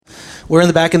We're in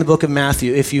the back in the book of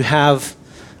Matthew. If you have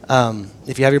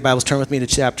your Bibles, turn with me to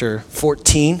chapter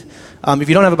 14. If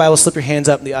you don't have a Bible, slip your hands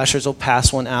up. The ushers will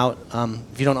pass one out.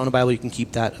 If you don't own a Bible, you can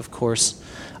keep that, of course.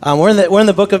 We're in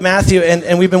the book of Matthew,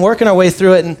 and we've been working our way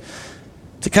through it. And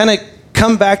to kind of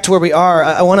come back to where we are,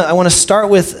 I want to start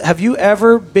with: have you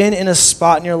ever been in a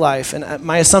spot in your life? And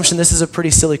my assumption, this is a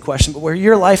pretty silly question, but where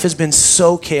your life has been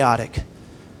so chaotic.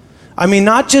 I mean,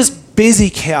 not just busy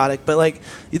chaotic, but like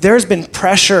there's been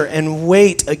pressure and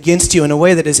weight against you in a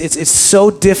way that it's so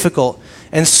difficult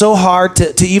and so hard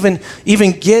to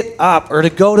even get up or to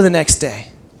go to the next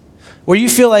day. Where you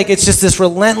feel like it's just this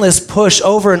relentless push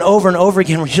over and over and over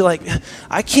again, where you're like,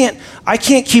 I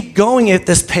can't keep going at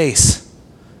this pace.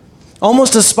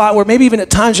 Almost a spot where maybe even at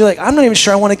times you're like, I'm not even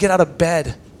sure I want to get out of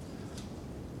bed.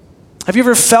 Have you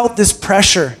ever felt this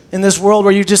pressure in this world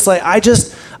where you just like, I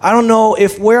don't know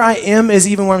if where I am is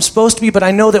even where I'm supposed to be, but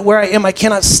I know that where I am, I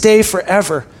cannot stay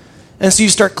forever. And so you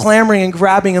start clamoring and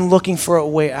grabbing and looking for a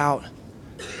way out.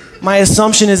 My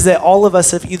assumption is that all of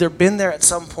us have either been there at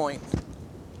some point,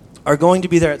 are going to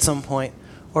be there at some point,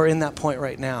 or in that point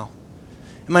right now.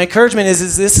 And my encouragement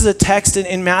is this is a text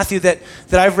in Matthew that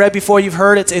I've read before. You've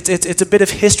heard it's a bit of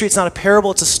history. It's not a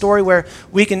parable. It's a story where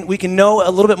we can know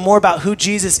a little bit more about who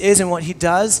Jesus is and what he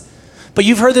does. But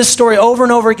you've heard this story over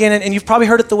and over again, and you've probably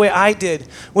heard it the way I did,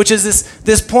 which is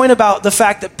this point about the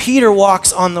fact that Peter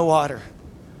walks on the water,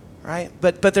 right?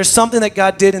 But there's something that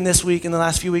God did in this week, in the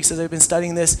last few weeks as I've been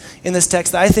studying this in this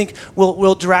text, that I think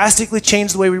will drastically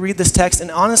change the way we read this text,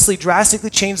 and honestly drastically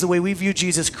change the way we view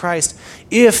Jesus Christ.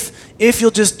 If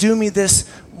you'll just do me this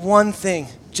one thing,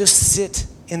 just sit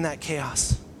in that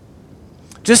chaos.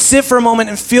 Just sit for a moment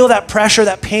and feel that pressure,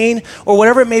 that pain, or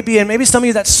whatever it may be. And maybe some of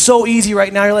you, that's so easy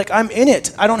right now. You're like, I'm in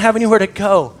it. I don't have anywhere to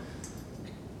go.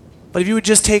 But if you would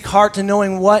just take heart to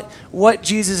knowing what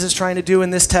Jesus is trying to do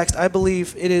in this text, I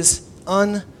believe it is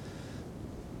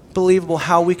unbelievable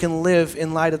how we can live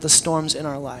in light of the storms in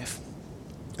our life.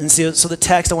 And so the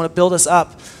text, I want to build us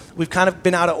up. We've kind of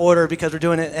been out of order because we're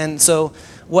doing it. And so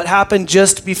what happened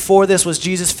just before this was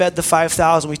Jesus fed the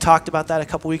 5,000. We talked about that a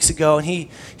couple weeks ago. And he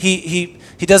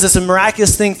does this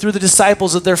miraculous thing through the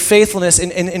disciples of their faithfulness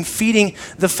in feeding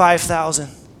the 5,000.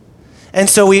 And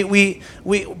so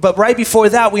but right before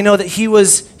that, we know that he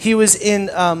was in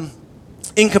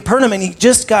Capernaum, and he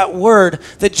just got word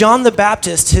that John the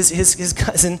Baptist, his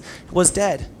cousin, was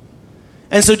dead.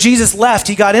 And so Jesus left.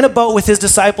 He got in a boat with his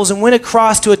disciples and went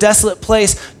across to a desolate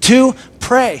place to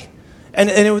pray.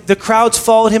 And the crowds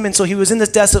followed him, and so he was in this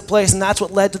desolate place, and that's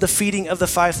what led to the feeding of the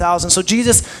 5,000. So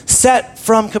Jesus set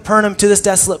from Capernaum to this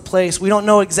desolate place. We don't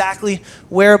know exactly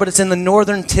where, but it's in the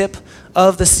northern tip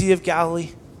of the Sea of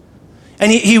Galilee.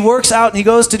 And he works out, and he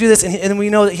goes to do this, and we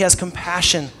know that he has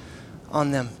compassion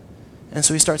on them. And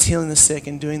so he starts healing the sick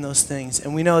and doing those things.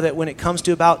 And we know that when it comes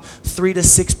to about 3 to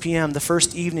 6 p.m., the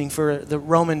first evening for the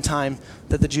Roman time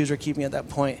that the Jews were keeping at that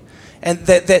point, and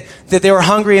that they were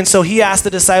hungry, and so he asked the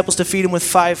disciples to feed him with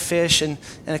 5 fish and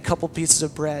a couple pieces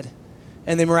of bread.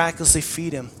 And they miraculously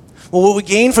feed him. Well, what we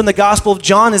gain from the Gospel of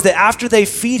John is that after they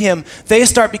feed him, they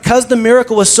start, because the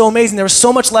miracle was so amazing, there was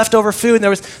so much leftover food,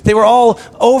 and they were all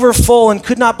over full and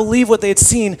could not believe what they had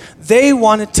seen. They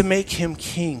wanted to make him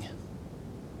king.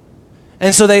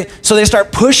 And so they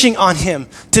start pushing on him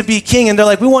to be king, and they're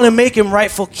like, we want to make him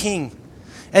rightful king.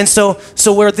 And so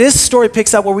where this story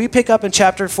picks up, where we pick up in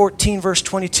chapter 14, verse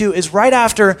 22, is right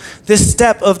after this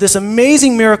step of this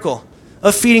amazing miracle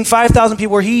of feeding 5,000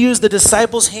 people, where he used the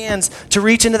disciples' hands to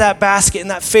reach into that basket in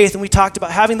that faith. And we talked about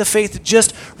having the faith to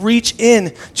just reach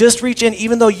in,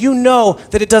 even though you know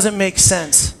that it doesn't make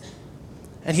sense.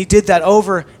 And he did that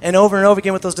over and over and over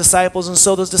again with those disciples. And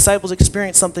so those disciples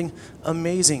experienced something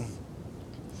amazing.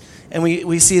 And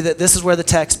we see that this is where the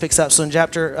text picks up. So in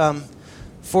chapter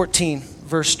 14,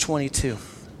 verse 22,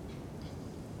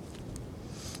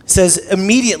 it says,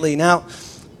 immediately. Now,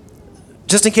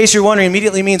 just in case you're wondering,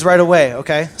 immediately means right away,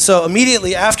 okay? So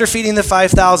immediately after feeding the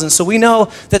 5,000. So we know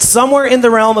that somewhere in the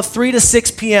realm of 3 to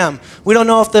 6 p.m., we don't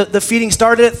know if the feeding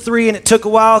started at 3 and it took a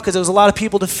while because there was a lot of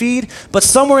people to feed, but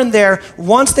somewhere in there,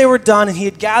 once they were done and he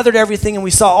had gathered everything and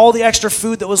we saw all the extra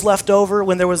food that was left over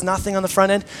when there was nothing on the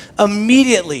front end,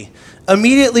 immediately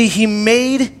he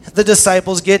made the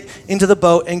disciples get into the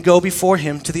boat and go before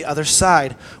him to the other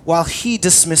side while he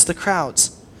dismissed the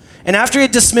crowds. And after he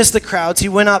had dismissed the crowds, he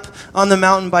went up on the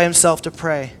mountain by himself to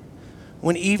pray.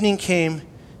 When evening came,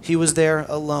 he was there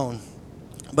alone.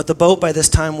 But the boat by this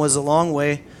time was a long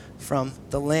way from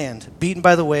the land, beaten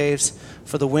by the waves,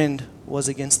 for the wind was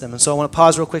against them. And so I want to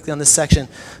pause real quickly on this section.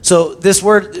 So this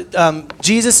word,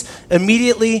 Jesus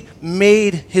immediately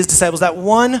made his disciples. That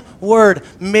one word,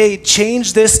 made,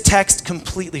 changed this text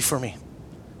completely for me.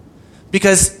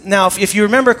 Because now, if you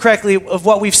remember correctly of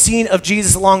what we've seen of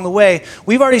Jesus along the way,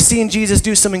 we've already seen Jesus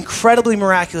do some incredibly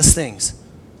miraculous things.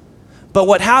 But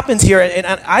what happens here, and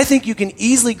I think you can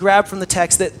easily grab from the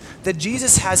text that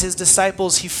Jesus has his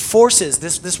disciples, he forces,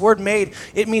 this word made,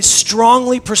 it means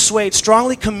strongly persuade,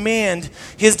 strongly command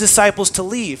his disciples to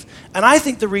leave. And I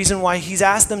think the reason why he's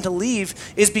asked them to leave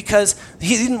is because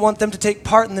he didn't want them to take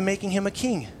part in the making him a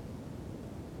king.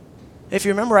 If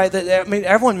you remember right,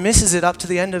 everyone misses it up to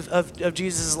the end of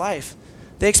Jesus' life.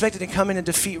 They expected to come in and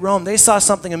defeat Rome. They saw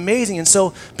something amazing, and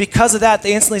so because of that,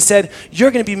 they instantly said, you're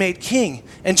going to be made king.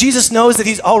 And Jesus knows that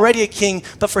he's already a king,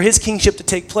 but for his kingship to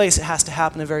take place, it has to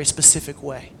happen in a very specific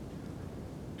way.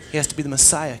 He has to be the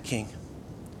Messiah king.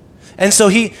 And so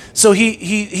he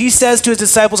says to his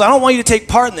disciples, I don't want you to take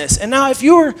part in this. And now if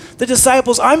you were the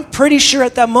disciples, I'm pretty sure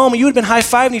at that moment you would have been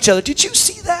high-fiving each other. Did you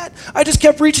see that? I just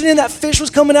kept reaching in. That fish was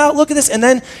coming out. Look at this. And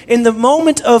then in the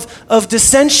moment of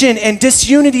dissension and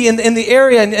disunity in the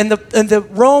area and the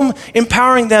Rome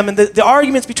empowering them and the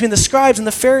arguments between the scribes and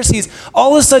the Pharisees,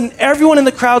 all of a sudden everyone in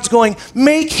the crowd's going,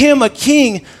 make him a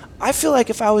king. I feel like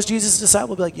if I was Jesus'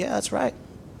 disciple, I'd be like, yeah, that's right.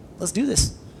 Let's do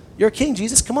this. You're a king,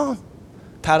 Jesus. Come on.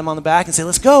 Pat him on the back and say,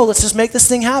 let's go. Let's just make this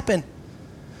thing happen.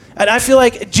 And I feel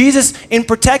like Jesus, in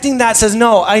protecting that, says,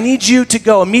 no, I need you to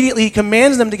go. Immediately, he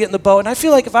commands them to get in the boat. And I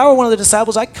feel like if I were one of the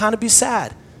disciples, I'd kind of be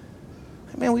sad.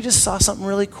 Man, we just saw something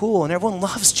really cool, and everyone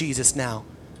loves Jesus now.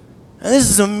 And this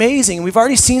is amazing. We've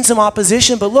already seen some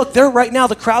opposition, but look, they're right now,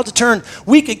 the crowds have turned.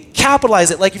 We could capitalize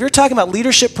it. Like if you're talking about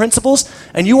leadership principles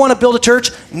and you want to build a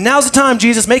church, now's the time,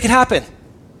 Jesus, make it happen.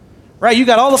 Right? You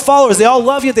got all the followers. They all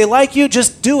love you. They like you.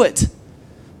 Just do it.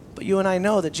 But you and I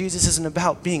know that Jesus isn't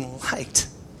about being liked.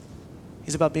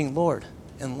 He's about being Lord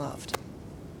and loved.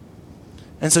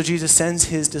 And so Jesus sends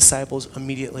his disciples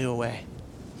immediately away.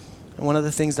 And one of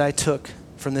the things that I took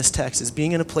from this text is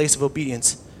being in a place of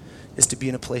obedience is to be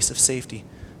in a place of safety,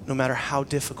 no matter how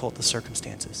difficult the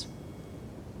circumstances.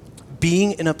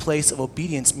 Being in a place of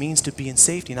obedience means to be in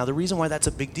safety. Now, the reason why that's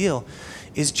a big deal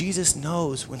is Jesus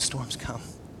knows when storms come.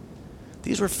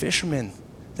 These were fishermen.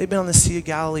 They've been on the Sea of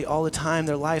Galilee all the time,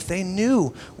 their life. They knew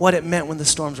what it meant when the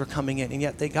storms were coming in, and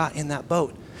yet they got in that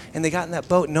boat. And they got in that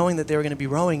boat knowing that they were going to be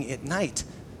rowing at night.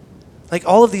 Like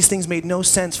all of these things made no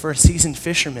sense for a seasoned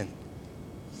fisherman.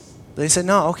 But they said,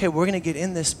 no, okay, we're going to get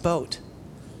in this boat.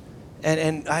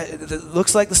 And it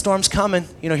looks like the storm's coming.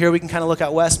 You know, here we can kind of look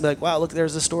out west and be like, wow, look,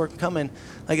 there's the storm coming.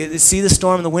 Like, see the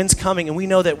storm and the wind's coming. And we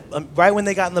know that right when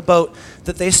they got in the boat,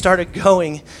 that they started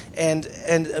going, and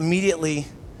immediately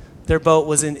their boat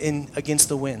was in against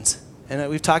the winds. And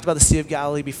we've talked about the Sea of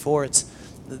Galilee before. It's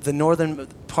the northern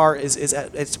part is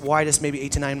at its widest, maybe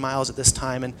 8 to 9 miles at this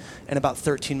time, and about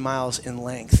 13 miles in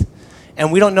length. And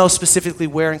we don't know specifically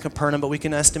where in Capernaum, but we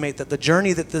can estimate that the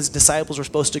journey that the disciples were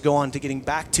supposed to go on to getting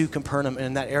back to Capernaum and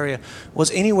in that area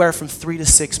was anywhere from 3 to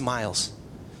 6 miles.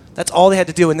 That's all they had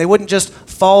to do. And they wouldn't just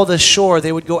follow the shore.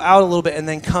 They would go out a little bit and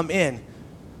then come in.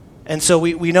 And so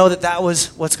we know that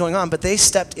was what's going on. But they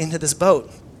stepped into this boat.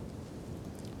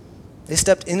 They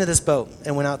stepped into this boat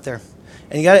and went out there.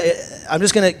 And I'm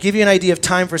just going to give you an idea of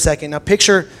time for a second. Now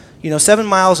picture, 7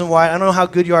 miles and wide. I don't know how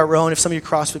good you are at rowing. If some of you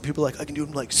CrossFit people are like, I can do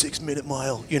them like 6-minute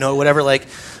mile, whatever.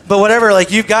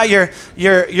 You've got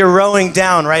your rowing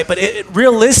down, right? But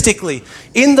realistically,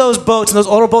 in those boats, in those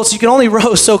older boats, you can only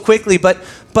row so quickly. But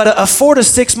a 4 to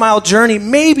 6 mile journey,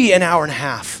 maybe an hour and a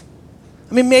half.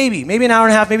 I mean, maybe an hour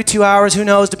and a half, maybe 2 hours. Who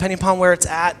knows, depending upon where it's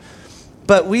at.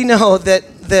 But we know that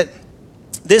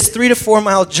this 3 to 4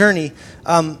 mile journey.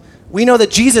 We know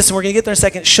that Jesus, and we're going to get there in a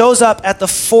second, shows up at the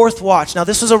 4th watch. Now,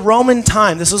 this was a Roman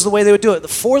time. This was the way they would do it. The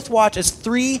 4th watch is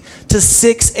 3 to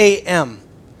 6 a.m.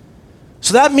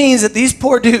 So that means that these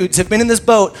poor dudes have been in this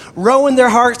boat, rowing their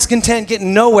heart's content,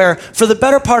 getting nowhere, for the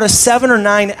better part of 7 or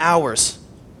 9 hours.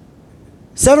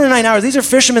 7 or 9 hours. These are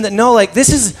fishermen that know, like,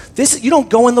 this. You don't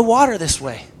go in the water this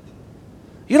way.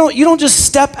 You don't just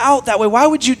step out that way. Why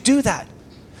would you do that?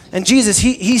 And Jesus,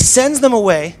 he sends them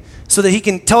away so that he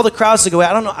can tell the crowds to go away.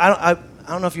 I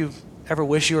don't know if you ever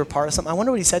wish you were part of something. I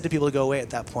wonder what he said to people to go away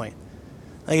at that point.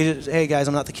 Like, hey guys,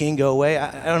 I'm not the king, go away.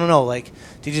 I don't know. Like,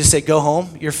 did he just say, go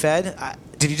home, you're fed?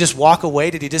 Did he just walk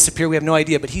away? Did he disappear? We have no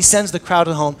idea. But he sends the crowd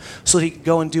home so that he can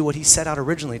go and do what he set out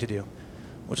originally to do,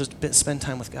 which was to spend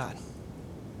time with God.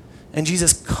 And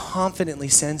Jesus confidently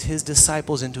sends his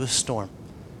disciples into a storm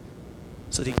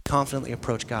so that he can confidently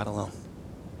approach God alone.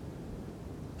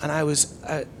 And I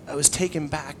was taken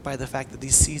back by the fact that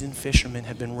these seasoned fishermen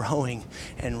have been rowing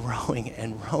and rowing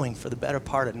and rowing for the better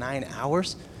part of 9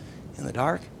 hours in the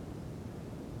dark.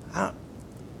 I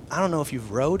don't know if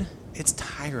you've rowed. It's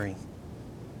tiring.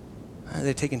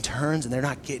 They're taking turns and they're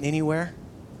not getting anywhere.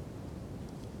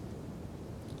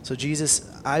 So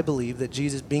I believe that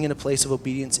Jesus being in a place of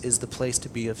obedience is the place to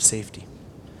be of safety,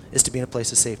 is to be in a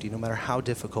place of safety, no matter how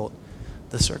difficult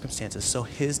the circumstances. So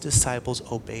his disciples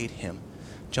obeyed him.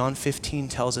 John 15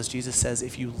 tells us, Jesus says,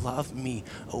 if you love me,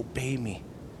 obey me.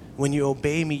 When you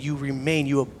obey me, you remain,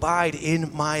 you abide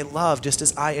in my love, just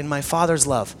as I in my Father's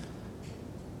love.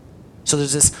 So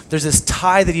there's this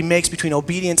tie that he makes between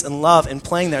obedience and love and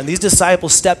playing there. And these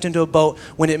disciples stepped into a boat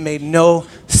when it made no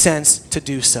sense to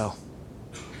do so.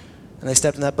 And they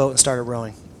stepped in that boat and started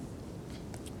rowing.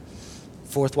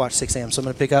 Fourth watch, 6 a.m. So I'm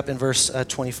going to pick up in verse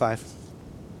 25.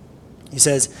 He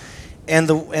says, and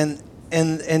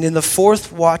in the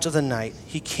fourth watch of the night,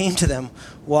 he came to them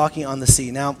walking on the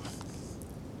sea. Now,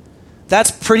 that's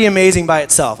pretty amazing by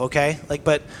itself, okay?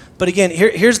 But again,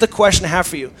 here's the question I have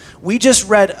for you. We just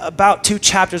read about 2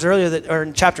 chapters earlier, or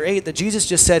in chapter 8, that Jesus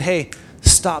just said, hey,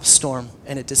 stop storm,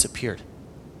 and it disappeared.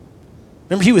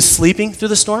 Remember, he was sleeping through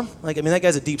the storm? That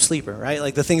guy's a deep sleeper,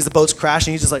 right? The boat's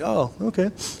crashing, he's just like, oh,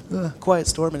 okay, quiet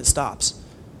storm, and it stops.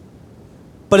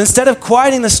 But instead of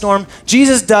quieting the storm,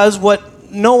 Jesus does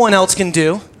what no one else can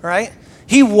do, right?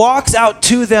 He walks out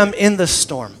to them in the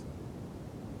storm.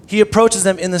 He approaches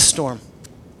them in the storm.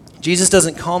 Jesus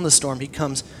doesn't calm the storm, he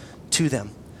comes to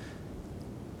them.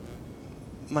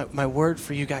 My word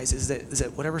for you guys is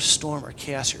that whatever storm or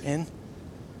chaos you're in,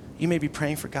 you may be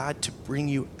praying for God to bring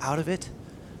you out of it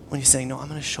when you're saying, no, I'm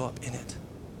going to show up in it.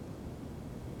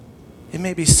 It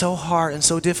may be so hard and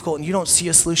so difficult and you don't see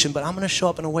a solution, but I'm going to show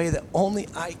up in a way that only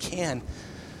I can.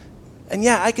 And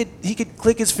yeah, he could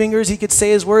click his fingers, he could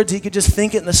say his words, he could just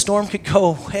think it and the storm could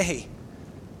go away.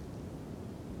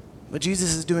 But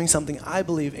Jesus is doing something, I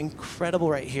believe, incredible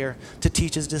right here to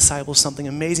teach his disciples something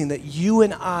amazing that you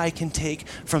and I can take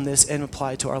from this and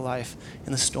apply to our life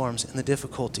in the storms and the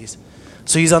difficulties.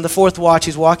 So he's on the fourth watch,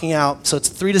 he's walking out. So it's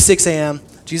 3 to 6 a.m.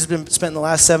 Jesus has been spent the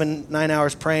last 7-9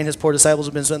 hours praying. His poor disciples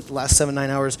have been spent the last 7-9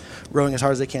 hours rowing as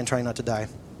hard as they can, trying not to die.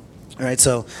 All right,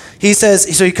 so he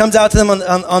comes out to them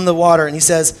on the water, and he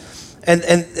says, and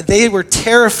they were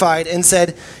terrified and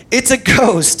said, it's a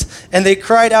ghost. And they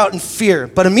cried out in fear.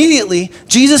 But immediately,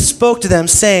 Jesus spoke to them,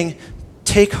 saying,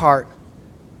 take heart,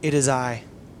 it is I.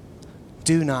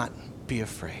 Do not be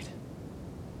afraid.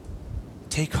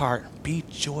 Take heart, be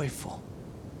joyful.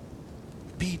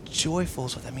 Be joyful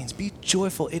is what that means. Be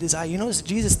joyful, it is I. You notice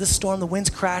Jesus, this storm, the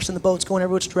wind's crashing, the boat's going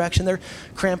every which direction. They're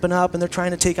cramping up and they're trying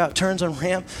to take out turns on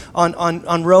ramp,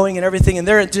 on rowing and everything, and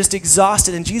they're just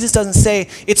exhausted. And Jesus doesn't say,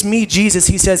 it's me, Jesus.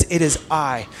 He says, it is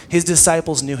I. His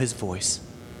disciples knew his voice.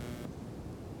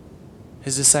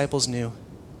 His disciples knew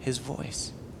his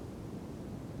voice.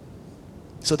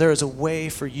 So there is a way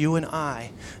for you and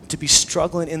I to be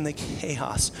struggling in the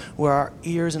chaos where our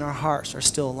ears and our hearts are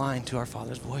still aligned to our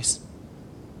Father's voice.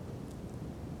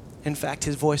 In fact,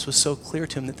 his voice was so clear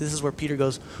to him that this is where Peter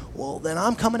goes, well, then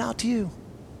I'm coming out to you.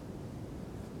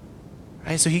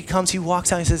 Right? So he comes, he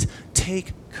walks out, and he says,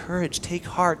 take courage, take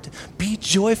heart, be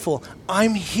joyful.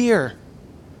 I'm here.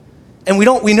 And we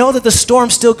know that the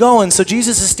storm's still going, so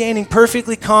Jesus is standing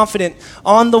perfectly confident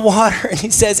on the water, and he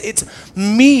says, it's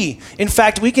me. In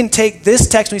fact, we can take this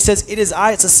text when he says, it is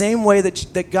I. It's the same way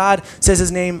that God says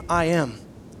his name, I am.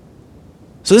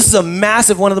 So this is a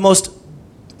massive, one of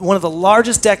the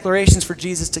largest declarations for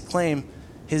Jesus to claim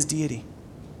his deity.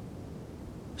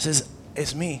 He says,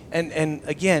 it's me. And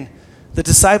again, the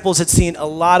disciples had seen a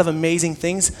lot of amazing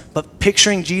things, but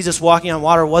picturing Jesus walking on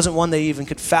water wasn't one they even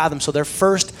could fathom. So their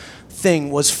first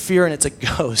thing was fear, and it's a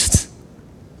ghost.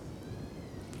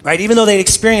 Right? Even though they'd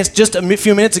experienced just a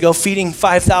few minutes ago feeding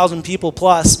 5,000 people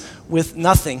plus with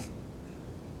nothing,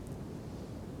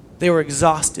 they were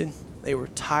exhausted, they were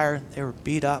tired, they were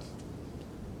beat up.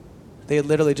 They had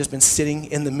literally just been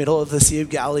sitting in the middle of the Sea of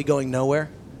Galilee going nowhere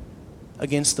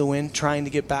against the wind, trying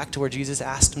to get back to where Jesus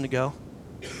asked them to go.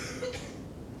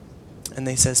 And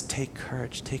they says, take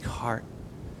courage, take heart.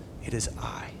 It is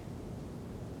I.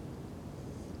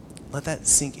 Let that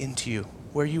sink into you.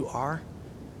 Where you are,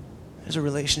 there's a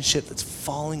relationship that's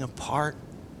falling apart.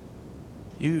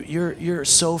 You're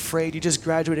so afraid. You just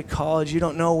graduated college. You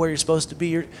don't know where you're supposed to be.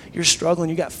 You're struggling.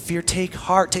 You got fear. Take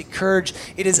heart, take courage.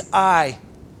 It is I.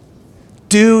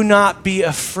 Do not be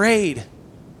afraid.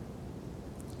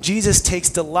 Jesus takes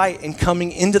delight in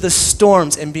coming into the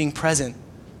storms and being present.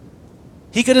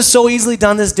 He could have so easily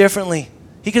done this differently.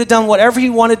 He could have done whatever he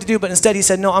wanted to do, but instead he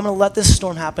said, no, I'm going to let this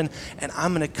storm happen, and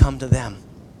I'm going to come to them.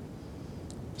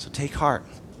 So take heart.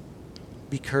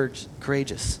 Be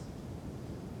courageous.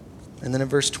 And then in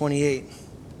verse 28,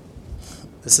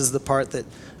 this is the part that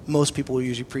most people will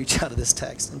usually preach out of this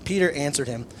text. And Peter answered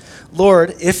him,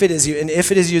 Lord, if it is you, and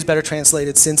if it is you is better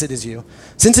translated, since it is you.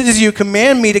 Since it is you,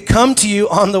 command me to come to you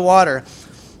on the water.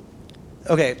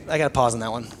 okay, I got to pause on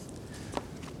that one.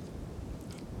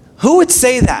 Who would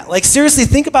say that? Like, seriously,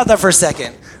 think about that for a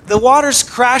second. The water's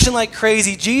crashing like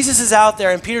crazy. Jesus is out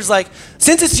there, and Peter's like,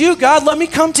 since it's you, God, let me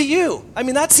come to you. I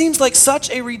mean, that seems like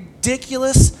such a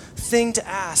ridiculous thing to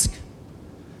ask.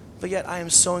 But yet, I am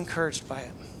so encouraged by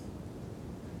it.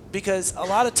 Because a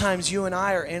lot of times, you and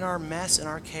I are in our mess and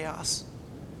our chaos.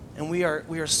 And we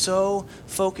are so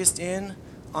focused in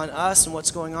on us and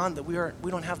what's going on that we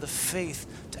don't have the faith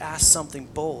to ask something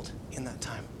bold in that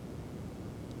time.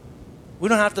 We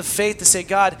don't have the faith to say,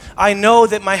 God, I know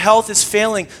that my health is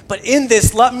failing, but in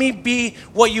this, let me be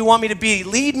what you want me to be.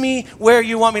 Lead me where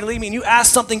you want me to lead me. And you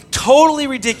ask something totally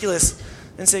ridiculous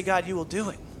and say, God, you will do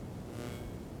it.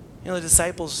 You know, the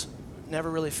disciples never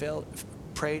really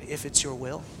prayed, if it's your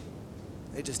will.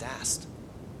 They just asked.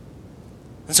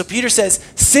 And so Peter says,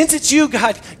 since it's you,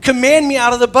 God, command me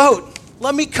out of the boat.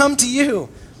 Let me come to you.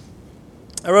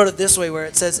 I wrote it this way where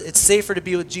it says, it's safer to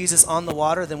be with Jesus on the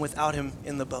water than without him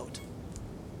in the boat.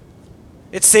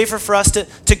 It's safer for us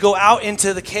to go out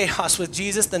into the chaos with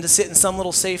Jesus than to sit in some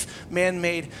little safe,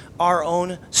 man-made, our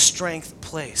own strength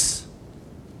place.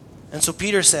 And so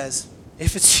Peter says,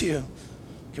 if it's you,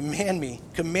 command me.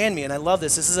 And I love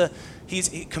this.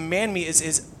 Command me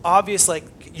is obvious, like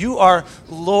you are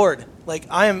Lord. Like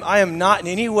I am not in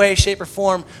any way, shape, or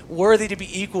form worthy to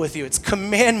be equal with you. It's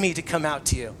command me to come out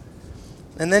to you.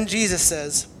 And then Jesus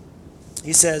says,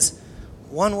 he says,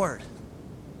 one word,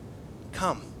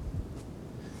 come.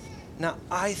 Now,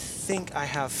 I think I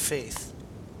have faith.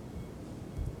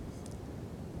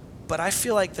 But I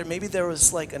feel like there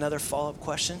was like another follow-up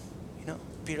question. You know,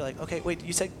 Peter like, okay, wait,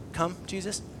 you said come,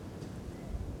 Jesus?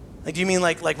 Like, do you mean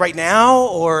like right now?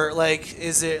 Or like,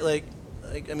 is it like,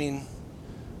 I mean,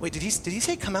 wait, did he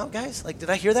say come out, guys? Like,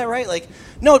 did I hear that right? Like,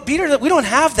 no, Peter, we don't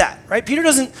have that, right? Peter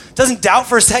doesn't doubt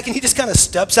for a second. He just kind of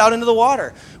steps out into the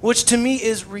water, which to me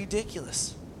is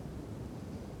ridiculous.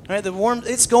 Right?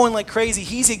 It's going like crazy.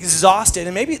 He's exhausted,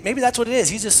 and maybe that's what it is.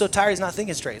 He's just so tired he's not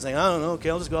thinking straight. He's like, I don't know, okay,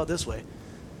 I'll just go out this way.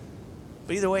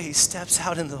 But either way, he steps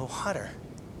out into the water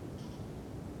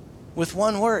with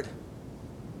one word,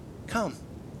 come.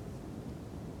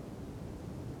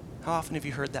 How often have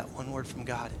you heard that one word from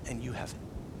God and you have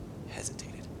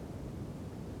hesitated?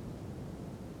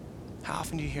 How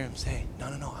often do you hear him say,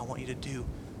 no, I want you to do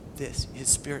this? His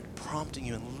Spirit prompting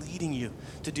you and leading you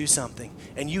to do something,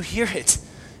 and you hear it.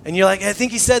 And you're like, I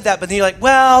think he said that, but then you're like,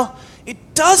 well,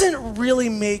 it doesn't really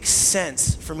make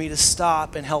sense for me to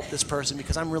stop and help this person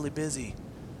because I'm really busy.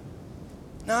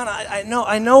 No,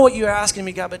 I know what you're asking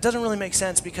me, God, but it doesn't really make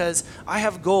sense because I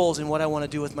have goals in what I want to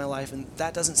do with my life, and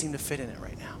that doesn't seem to fit in it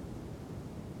right now.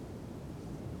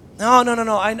 No.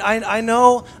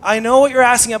 I know what you're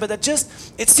asking about, but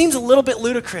it seems a little bit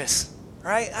ludicrous,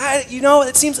 right?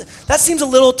 That seems a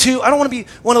little too. I don't want to be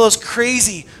one of those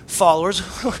crazy followers.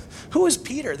 Who is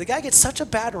Peter? The guy gets such a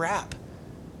bad rap.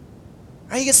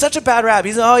 Right? He gets such a bad rap.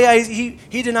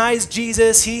 He denies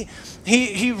Jesus.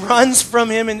 He runs from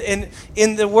him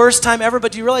in the worst time ever.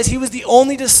 But do you realize he was the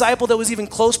only disciple that was even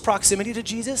close proximity to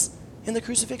Jesus in the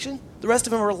crucifixion? The rest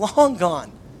of them were long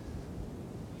gone.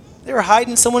 They were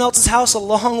hiding in someone else's house a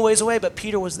long ways away, but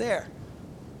Peter was there.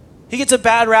 He gets a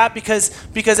bad rap because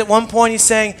at one point he's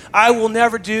saying, I will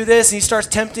never do this. And he starts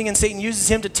tempting, and Satan uses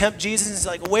him to tempt Jesus. And he's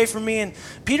like, away from me. And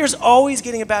Peter's always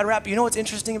getting a bad rap. But you know what's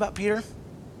interesting about Peter?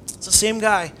 It's the same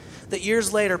guy that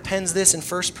years later pens this in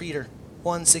 1 Peter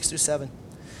 1, 6-7.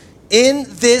 In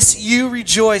this you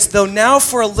rejoice, though now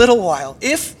for a little while,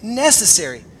 if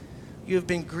necessary, you have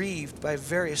been grieved by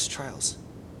various trials.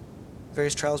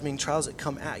 Various trials mean trials that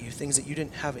come at you, things that you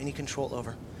didn't have any control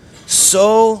over.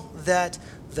 So that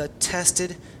the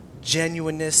tested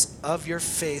genuineness of your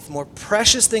faith, more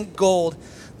precious than gold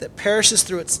that perishes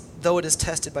though it is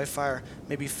tested by fire,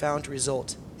 may be found to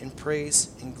result in praise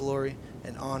and glory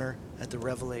and honor at the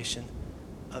revelation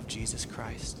of Jesus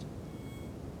Christ.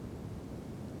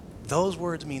 Those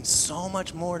words mean so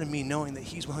much more to me, knowing that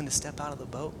he's willing to step out of the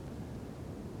boat.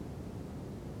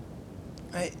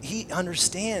 Right? He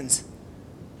understands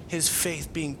his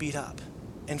faith being beat up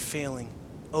and failing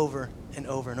over and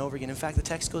over and over again. In fact, the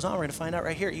text goes on. We're going to find out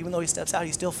right here. Even though he steps out,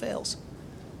 he still fails.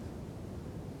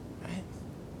 Right?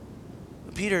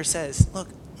 But Peter says, look,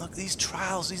 these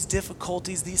trials, these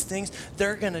difficulties, these things,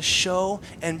 they're going to show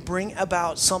and bring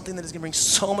about something that is going to bring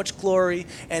so much glory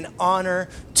and honor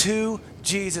to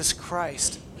Jesus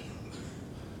Christ.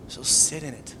 So sit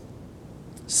in it.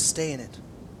 Stay in it.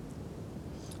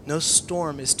 No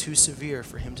storm is too severe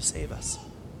for him to save us.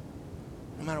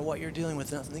 No matter what you're dealing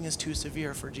with, nothing is too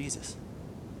severe for Jesus.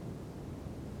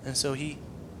 And so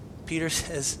Peter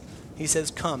says,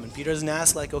 come. And Peter doesn't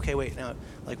ask like, okay, wait, now,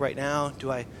 like right now,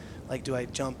 do I Like, do I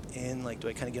jump in? Like, do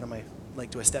I kind of get on my,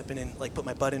 like, do I step in and, like, put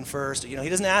my butt in first? You know, he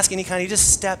doesn't ask any kind, he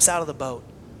just steps out of the boat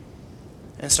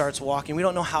and starts walking. We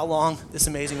don't know how long this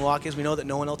amazing walk is. We know that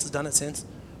no one else has done it since,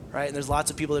 right? And there's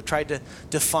lots of people that have tried to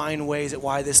define ways at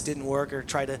why this didn't work or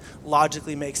try to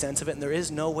logically make sense of it, and there is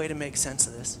no way to make sense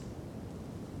of this.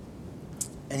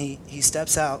 And he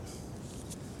steps out,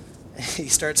 and he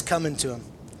starts coming to him.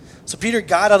 So Peter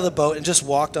got out of the boat and just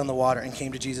walked on the water and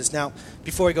came to Jesus. Now,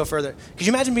 before we go further, could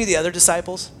you imagine being the other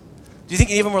disciples? Do you think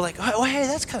any of them were like, oh, hey,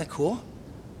 that's kind of cool.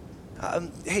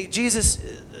 Hey, Jesus,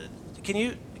 can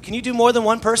you do more than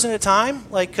one person at a time?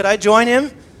 Like, could I join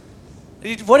him?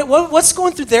 What's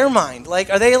going through their mind? Like,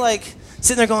 are they like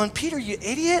sitting there going, Peter, you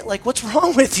idiot? Like, what's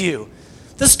wrong with you?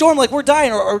 The storm, like, we're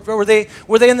dying. Or were they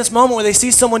in this moment where they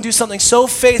see someone do something so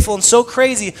faithful and so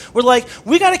crazy? We're like,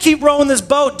 we got to keep rowing this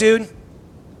boat, dude.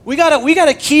 We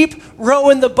gotta keep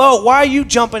rowing the boat. Why are you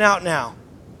jumping out now?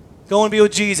 Go and be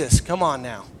with Jesus. Come on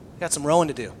now. Got some rowing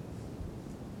to do. All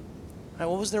right,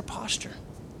 what was their posture?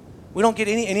 We don't get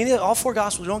all four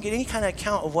Gospels, we don't get any kind of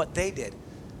account of what they did.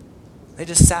 They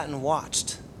just sat and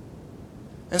watched.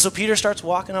 And so Peter starts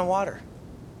walking on water.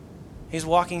 He's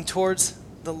walking towards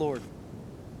the Lord.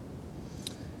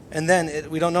 And then,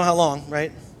 we don't know how long,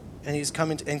 right? And he's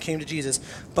coming and came to Jesus.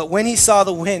 But when he saw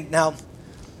the wind, now,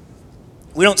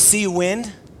 we don't see wind,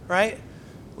 right?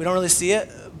 We don't really see it,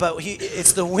 but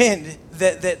it's the wind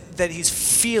that he's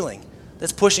feeling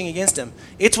that's pushing against him.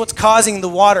 It's what's causing the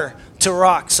water to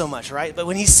rock so much, right? But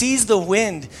when he sees the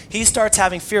wind, he starts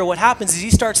having fear. What happens is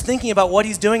he starts thinking about what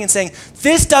he's doing and saying,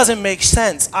 this doesn't make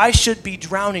sense. I should be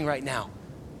drowning right now.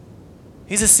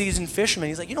 He's a seasoned fisherman.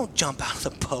 He's like, you don't jump out of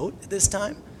the boat at this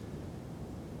time.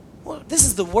 Well, this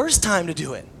is the worst time to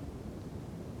do it.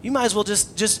 You might as well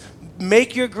just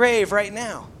make your grave right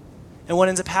now. And what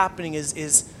ends up happening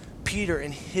is Peter,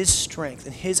 in his strength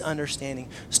and his understanding,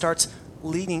 starts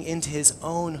leading into his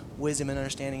own wisdom and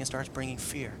understanding and starts bringing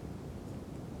fear.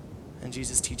 And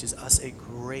Jesus teaches us a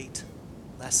great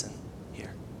lesson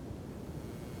here.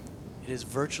 It is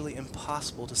virtually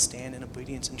impossible to stand in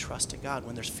obedience and trust in God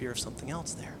when there's fear of something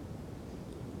else there.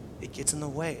 It gets in the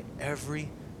way every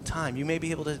time. You may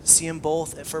be able to see them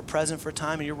both for present for a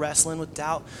time and you're wrestling with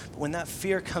doubt, but when that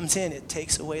fear comes in, it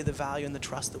takes away the value and the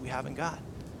trust that we have in God.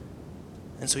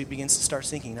 And so he begins to start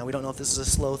sinking. Now, we don't know if this is a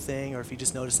slow thing or if he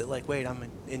just noticed that, like, wait, I'm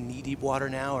in knee-deep water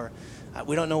now, or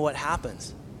we don't know what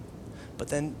happens. But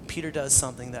then Peter does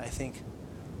something that I think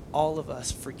all of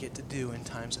us forget to do in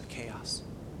times of chaos,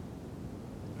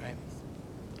 right?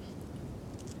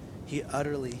 He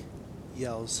utterly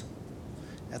yells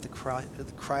at the cry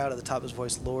out at the top of his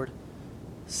voice, Lord,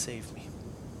 save me.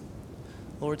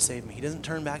 Lord, save me. He doesn't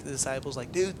turn back to the disciples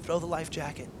like, dude, throw the life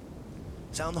jacket.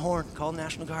 Sound the horn, call the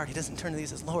National Guard. He doesn't turn to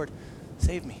these and says, Lord,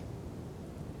 save me.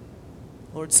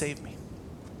 Lord, save me.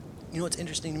 You know what's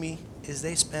interesting to me is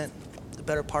they spent the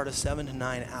better part of 7 to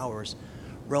 9 hours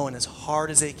rowing as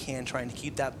hard as they can trying to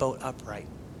keep that boat upright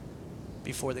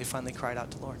before they finally cried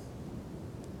out to Lord.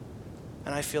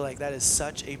 And I feel like that is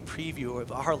such a preview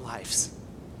of our lives.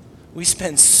 We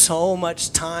spend so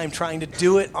much time trying to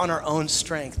do it on our own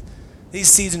strength. These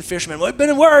seasoned fishermen, well, it's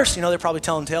been worse. You know, they're probably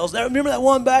telling tales. Remember that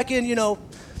one back in,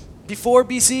 before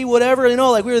BC, whatever,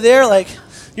 like we were there. Like,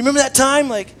 you remember that time?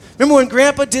 Like, remember when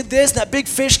Grandpa did this and that big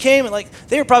fish came? And like,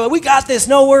 they were probably, we got this,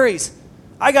 no worries.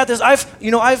 I got this.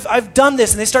 I've done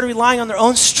this. And they started relying on their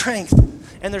own strength.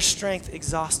 And their strength,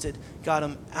 exhausted, got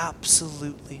them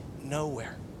absolutely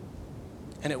nowhere.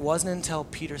 And it wasn't until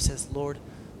Peter says, Lord,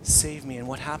 save me. And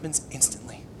what happens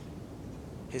instantly?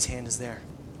 His hand is there.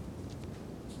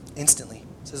 Instantly.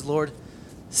 It says, Lord,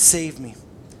 save me.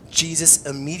 Jesus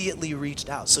immediately reached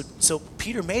out. So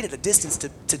Peter made it a distance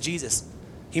to Jesus.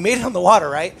 He made it on the water,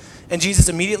 right? And Jesus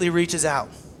immediately reaches out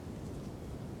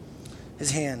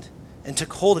his hand and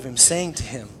took hold of him, saying to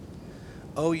him,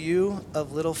 O you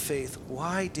of little faith,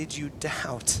 why did you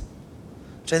doubt?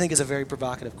 Which I think is a very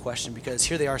provocative question, because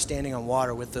here they are standing on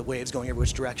water with the waves going every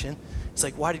which direction. It's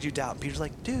like, why did you doubt? And Peter's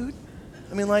like, dude,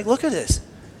 look at this.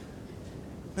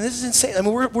 This is insane.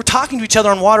 We're talking to each other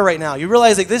on water right now. You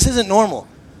realize, like, this isn't normal.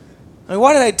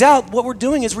 Why did I doubt? What we're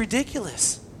doing is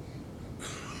ridiculous.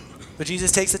 But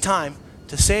Jesus takes the time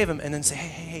to save him and then say,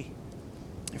 hey,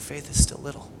 your faith is still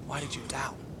little. Why did you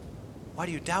doubt? Why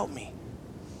do you doubt me?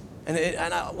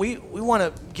 And we want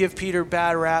to give Peter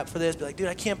bad rap for this. Be like, dude,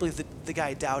 I can't believe the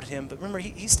guy doubted him. But remember,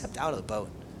 he stepped out of the boat.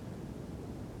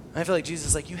 And I feel like Jesus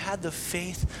is like, you had the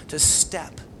faith to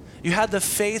step. You had the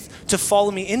faith to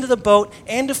follow me into the boat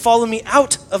and to follow me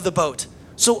out of the boat.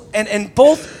 So, and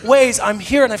both ways, I'm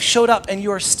here and I've showed up and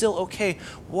you are still okay.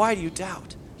 Why do you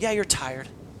doubt? Yeah, you're tired.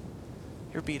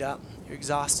 You're beat up. You're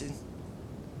exhausted.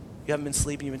 You haven't been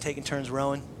sleeping. You've been taking turns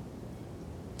rowing.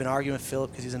 Been arguing with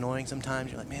Philip because he's annoying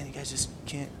sometimes. You're like, man, you guys just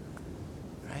can't,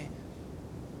 right?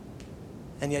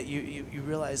 And yet you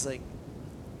realize, like,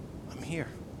 I'm here.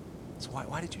 So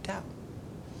why did you doubt?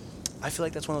 I feel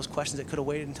like that's one of those questions that could have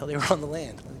waited until they were on the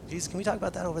land. Like, Jesus, can we talk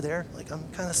about that over there? Like, I'm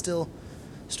kind of still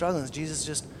struggling. Jesus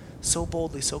just so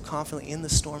boldly, so confidently in the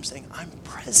storm saying, I'm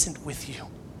present with you.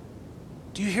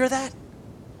 Do you hear that?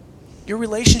 Your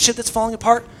relationship that's falling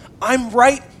apart, I'm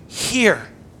right here.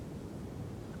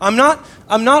 I'm not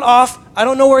off. I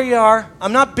don't know where you are.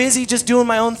 I'm not busy just doing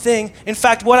my own thing. In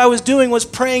fact, what I was doing was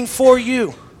praying for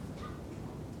you.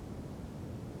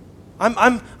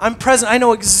 I'm present. I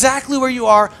know exactly where you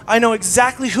are. I know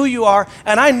exactly who you are.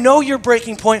 And I know your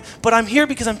breaking point, but I'm here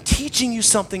because I'm teaching you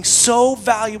something so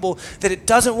valuable that it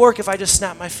doesn't work if I just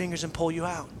snap my fingers and pull you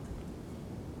out.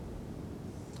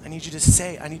 I need you to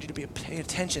stay. I need you to pay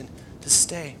attention, to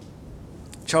stay.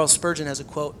 Charles Spurgeon has a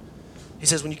quote. He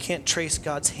says, when you can't trace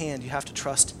God's hand, you have to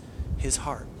trust his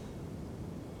heart.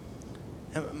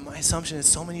 And my assumption is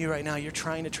so many of you right now, you're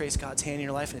trying to trace God's hand in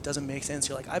your life and it doesn't make sense.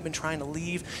 You're like, I've been trying to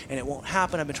leave and it won't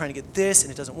happen. I've been trying to get this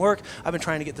and it doesn't work. I've been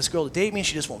trying to get this girl to date me and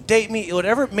she just won't date me.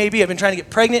 Whatever it may be, I've been trying to get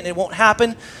pregnant and it won't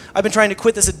happen. I've been trying to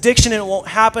quit this addiction and it won't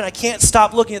happen. I can't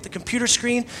stop looking at the computer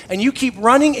screen. And you keep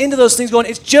running into those things going,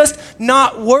 it's just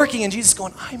not working. And Jesus is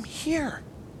going, I'm here.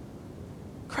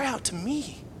 Cry out to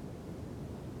me.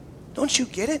 Don't you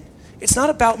get it? It's not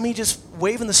about me just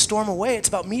waving the storm away. It's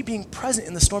about me being present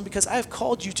in the storm because I have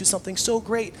called you to something so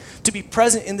great, to be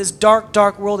present in this dark,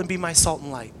 dark world and be my salt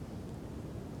and light.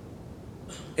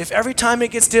 If every time it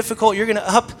gets difficult, you're going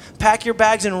to pack your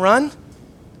bags and run,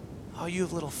 oh, you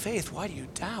have little faith. Why do you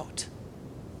doubt?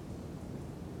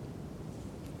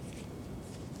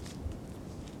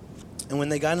 And when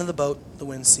they got into the boat, the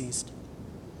wind ceased.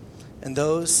 And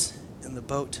those in the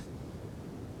boat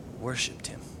worshiped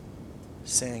him,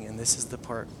 saying, and this is the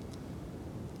part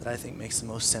that I think makes the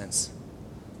most sense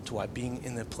to why being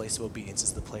in the place of obedience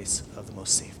is the place of the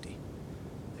most safety.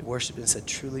 They worshiped and said,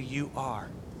 truly you are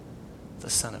the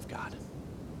Son of God.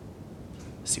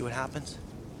 See what happens?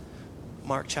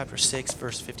 Mark chapter 6,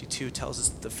 verse 52 tells us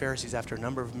that the Pharisees, after a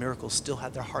number of miracles, still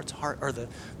had their hearts the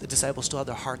disciples still had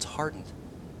their hearts hardened.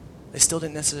 They still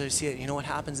didn't necessarily see it. You know what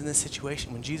happens in this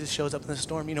situation? When Jesus shows up in the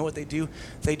storm, you know what they do?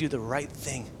 They do the right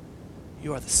thing.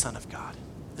 You are the Son of God.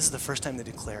 This is the first time they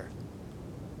declare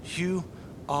it. You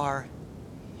are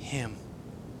him.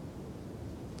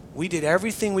 We did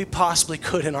everything we possibly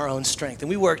could in our own strength, and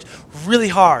we worked really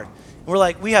hard. We're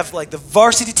like, we have like the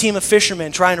varsity team of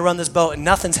fishermen trying to run this boat, and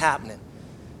nothing's happening.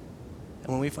 And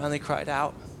when we finally cried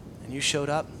out, and you showed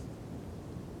up,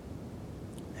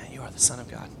 man, you are the Son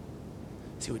of God.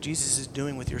 See what Jesus is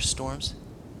doing with your storms?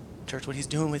 Church, what he's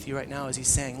doing with you right now is he's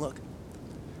saying, look,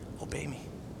 obey me.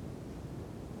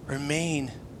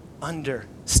 Remain under.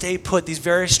 Stay put. These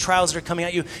various trials that are coming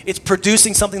at you, it's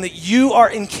producing something that you are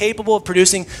incapable of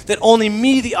producing, that only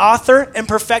me, the author and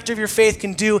perfecter of your faith,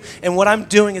 can do. And what I'm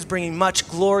doing is bringing much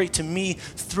glory to me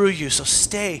through you. So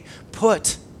stay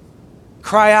put.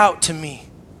 Cry out to me.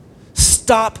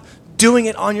 Stop doing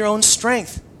it on your own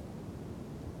strength.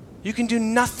 You can do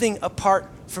nothing apart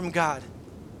from God.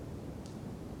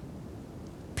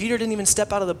 Peter didn't even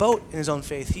step out of the boat in his own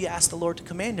faith. He asked the Lord to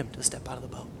command him to step out of the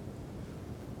boat.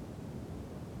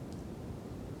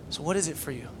 So what is it for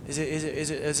you? Is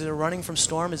it a running from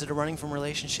storm? Is it a running from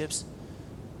relationships?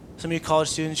 Some of you college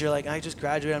students, you're like, I just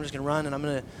graduated, I'm just going to run, and I'm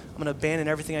going to abandon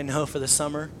everything I know for the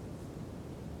summer.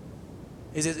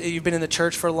 Is it you've been in the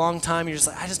church for a long time, you're just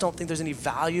like, I just don't think there's any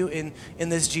value in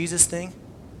this Jesus thing?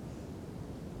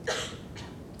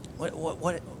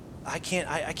 What I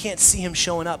can't see him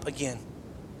showing up again.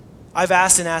 I've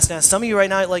asked and asked and asked. Some of you right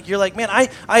now, like, you're like, man, I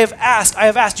have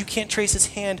asked. You can't trace his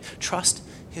hand. Trust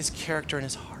his character and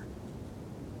his heart.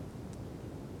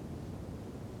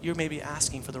 You're maybe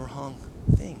asking for the wrong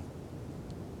thing.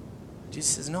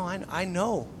 Jesus says, no, I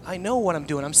know what I'm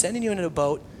doing. I'm sending you into a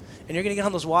boat, and you're going to get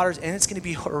on those waters, and it's going to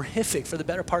be horrific for the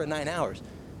better part of 9 hours.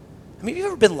 I mean, have you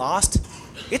ever been lost?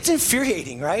 It's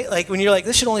infuriating, right? Like when you're like,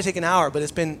 this should only take an hour, but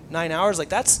it's been 9 hours.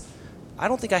 Like I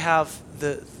don't think I have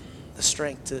the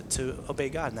strength to obey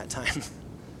God in that time.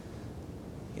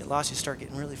 You get lost, you start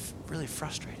getting really, really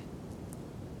frustrated.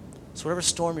 So whatever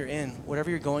storm you're in,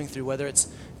 whatever you're going through, whether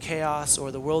it's chaos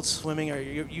or the world's swimming, or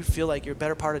you feel like you're a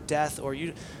better part of death, or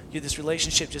this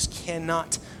relationship just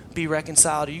cannot be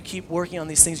reconciled, or you keep working on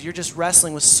these things, you're just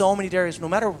wrestling with so many areas, no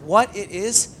matter what it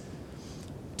is,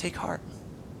 take heart.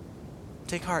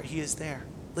 Take heart. He is there.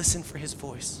 Listen for his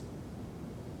voice.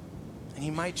 And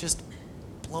he might just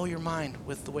blow your mind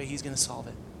with the way he's going to solve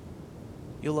it.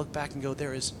 You'll look back and go,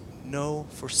 there is no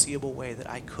foreseeable way that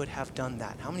I could have done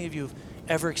that. How many of you have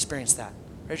ever experienced that?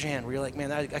 Raise your hand where you're like,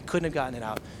 man, I couldn't have gotten it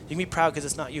out. You can be proud because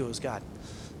it's not you, it was God.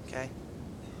 Okay?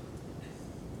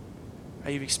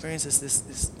 Right, you've experienced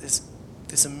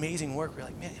this amazing work where you're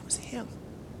like, man, it was him.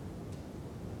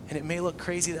 And it may look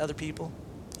crazy to other people.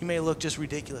 You may look just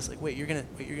ridiculous. Like, wait, you're gonna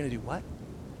do what?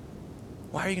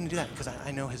 Why are you gonna do that? Because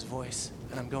I know his voice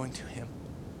and I'm going to him.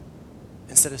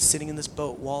 Instead of sitting in this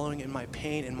boat, wallowing in my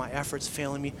pain and my efforts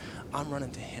failing me, I'm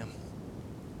running to him.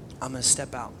 I'm gonna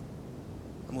step out.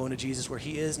 I'm going to Jesus where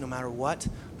he is, no matter what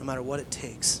it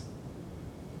takes.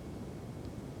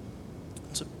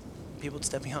 So people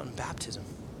stepping out in baptism.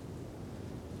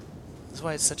 That's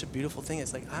why it's such a beautiful thing.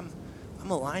 It's like I'm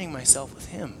aligning myself with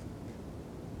him.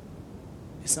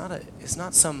 It's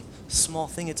not some small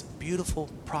thing. It's a beautiful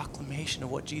proclamation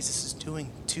of what Jesus is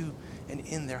doing to and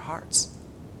in their hearts.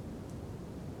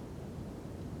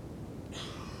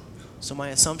 So my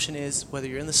assumption is, whether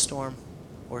you're in the storm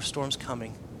or a storm's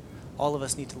coming, all of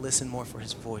us need to listen more for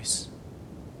his voice.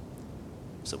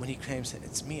 So when he claims,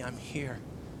 it's me, I'm here,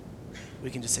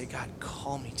 we can just say, God,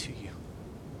 call me to you.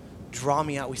 Draw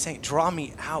me out. We sang, draw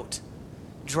me out.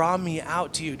 Draw me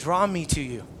out to you. Draw me to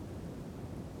you.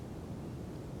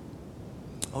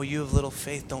 Oh, you have little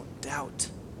faith, don't doubt.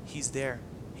 He's there.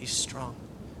 He's strong.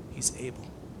 He's able.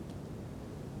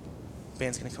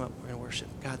 Band's going to come up. We're going to worship.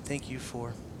 God, thank you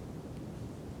for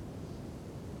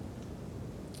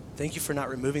not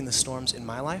removing the storms in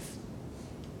my life,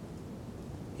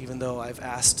 even though I've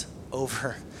asked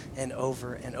over and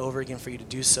over and over again for you to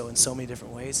do so in so many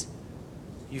different ways.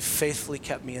 You've faithfully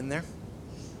kept me in there.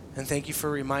 And thank you for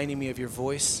reminding me of your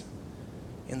voice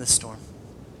in the storm.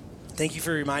 Thank you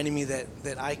for reminding me that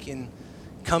I can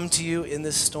come to you in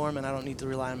this storm and I don't need to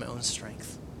rely on my own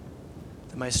strength.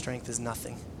 That my strength is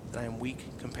nothing, that I am weak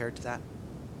compared to that.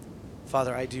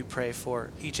 Father, I do pray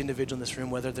for each individual in this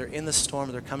room, whether they're in the storm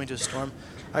or they're coming to a storm.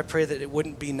 I pray that it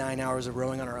wouldn't be 9 hours of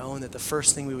rowing on our own, that the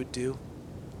first thing we would do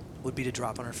would be to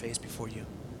drop on our face before you.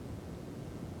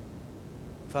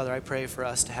 Father, I pray for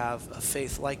us to have a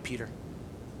faith like Peter,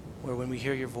 where when we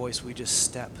hear your voice, we just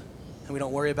step. And we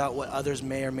don't worry about what others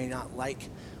may or may not like.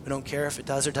 We don't care if it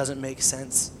does or doesn't make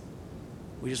sense.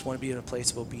 We just want to be in a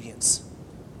place of obedience.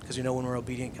 Because we know when we're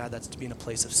obedient, God, that's to be in a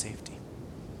place of safety.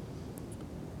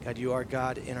 God, you are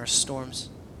God in our storms.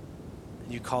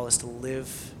 And you call us to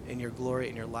live in your glory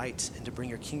and your light and to bring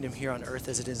your kingdom here on earth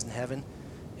as it is in heaven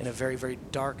in a very, very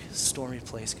dark, stormy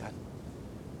place, God.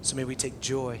 So may we take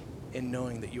joy in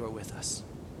knowing that you are with us.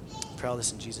 I pray all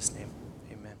this in Jesus' name.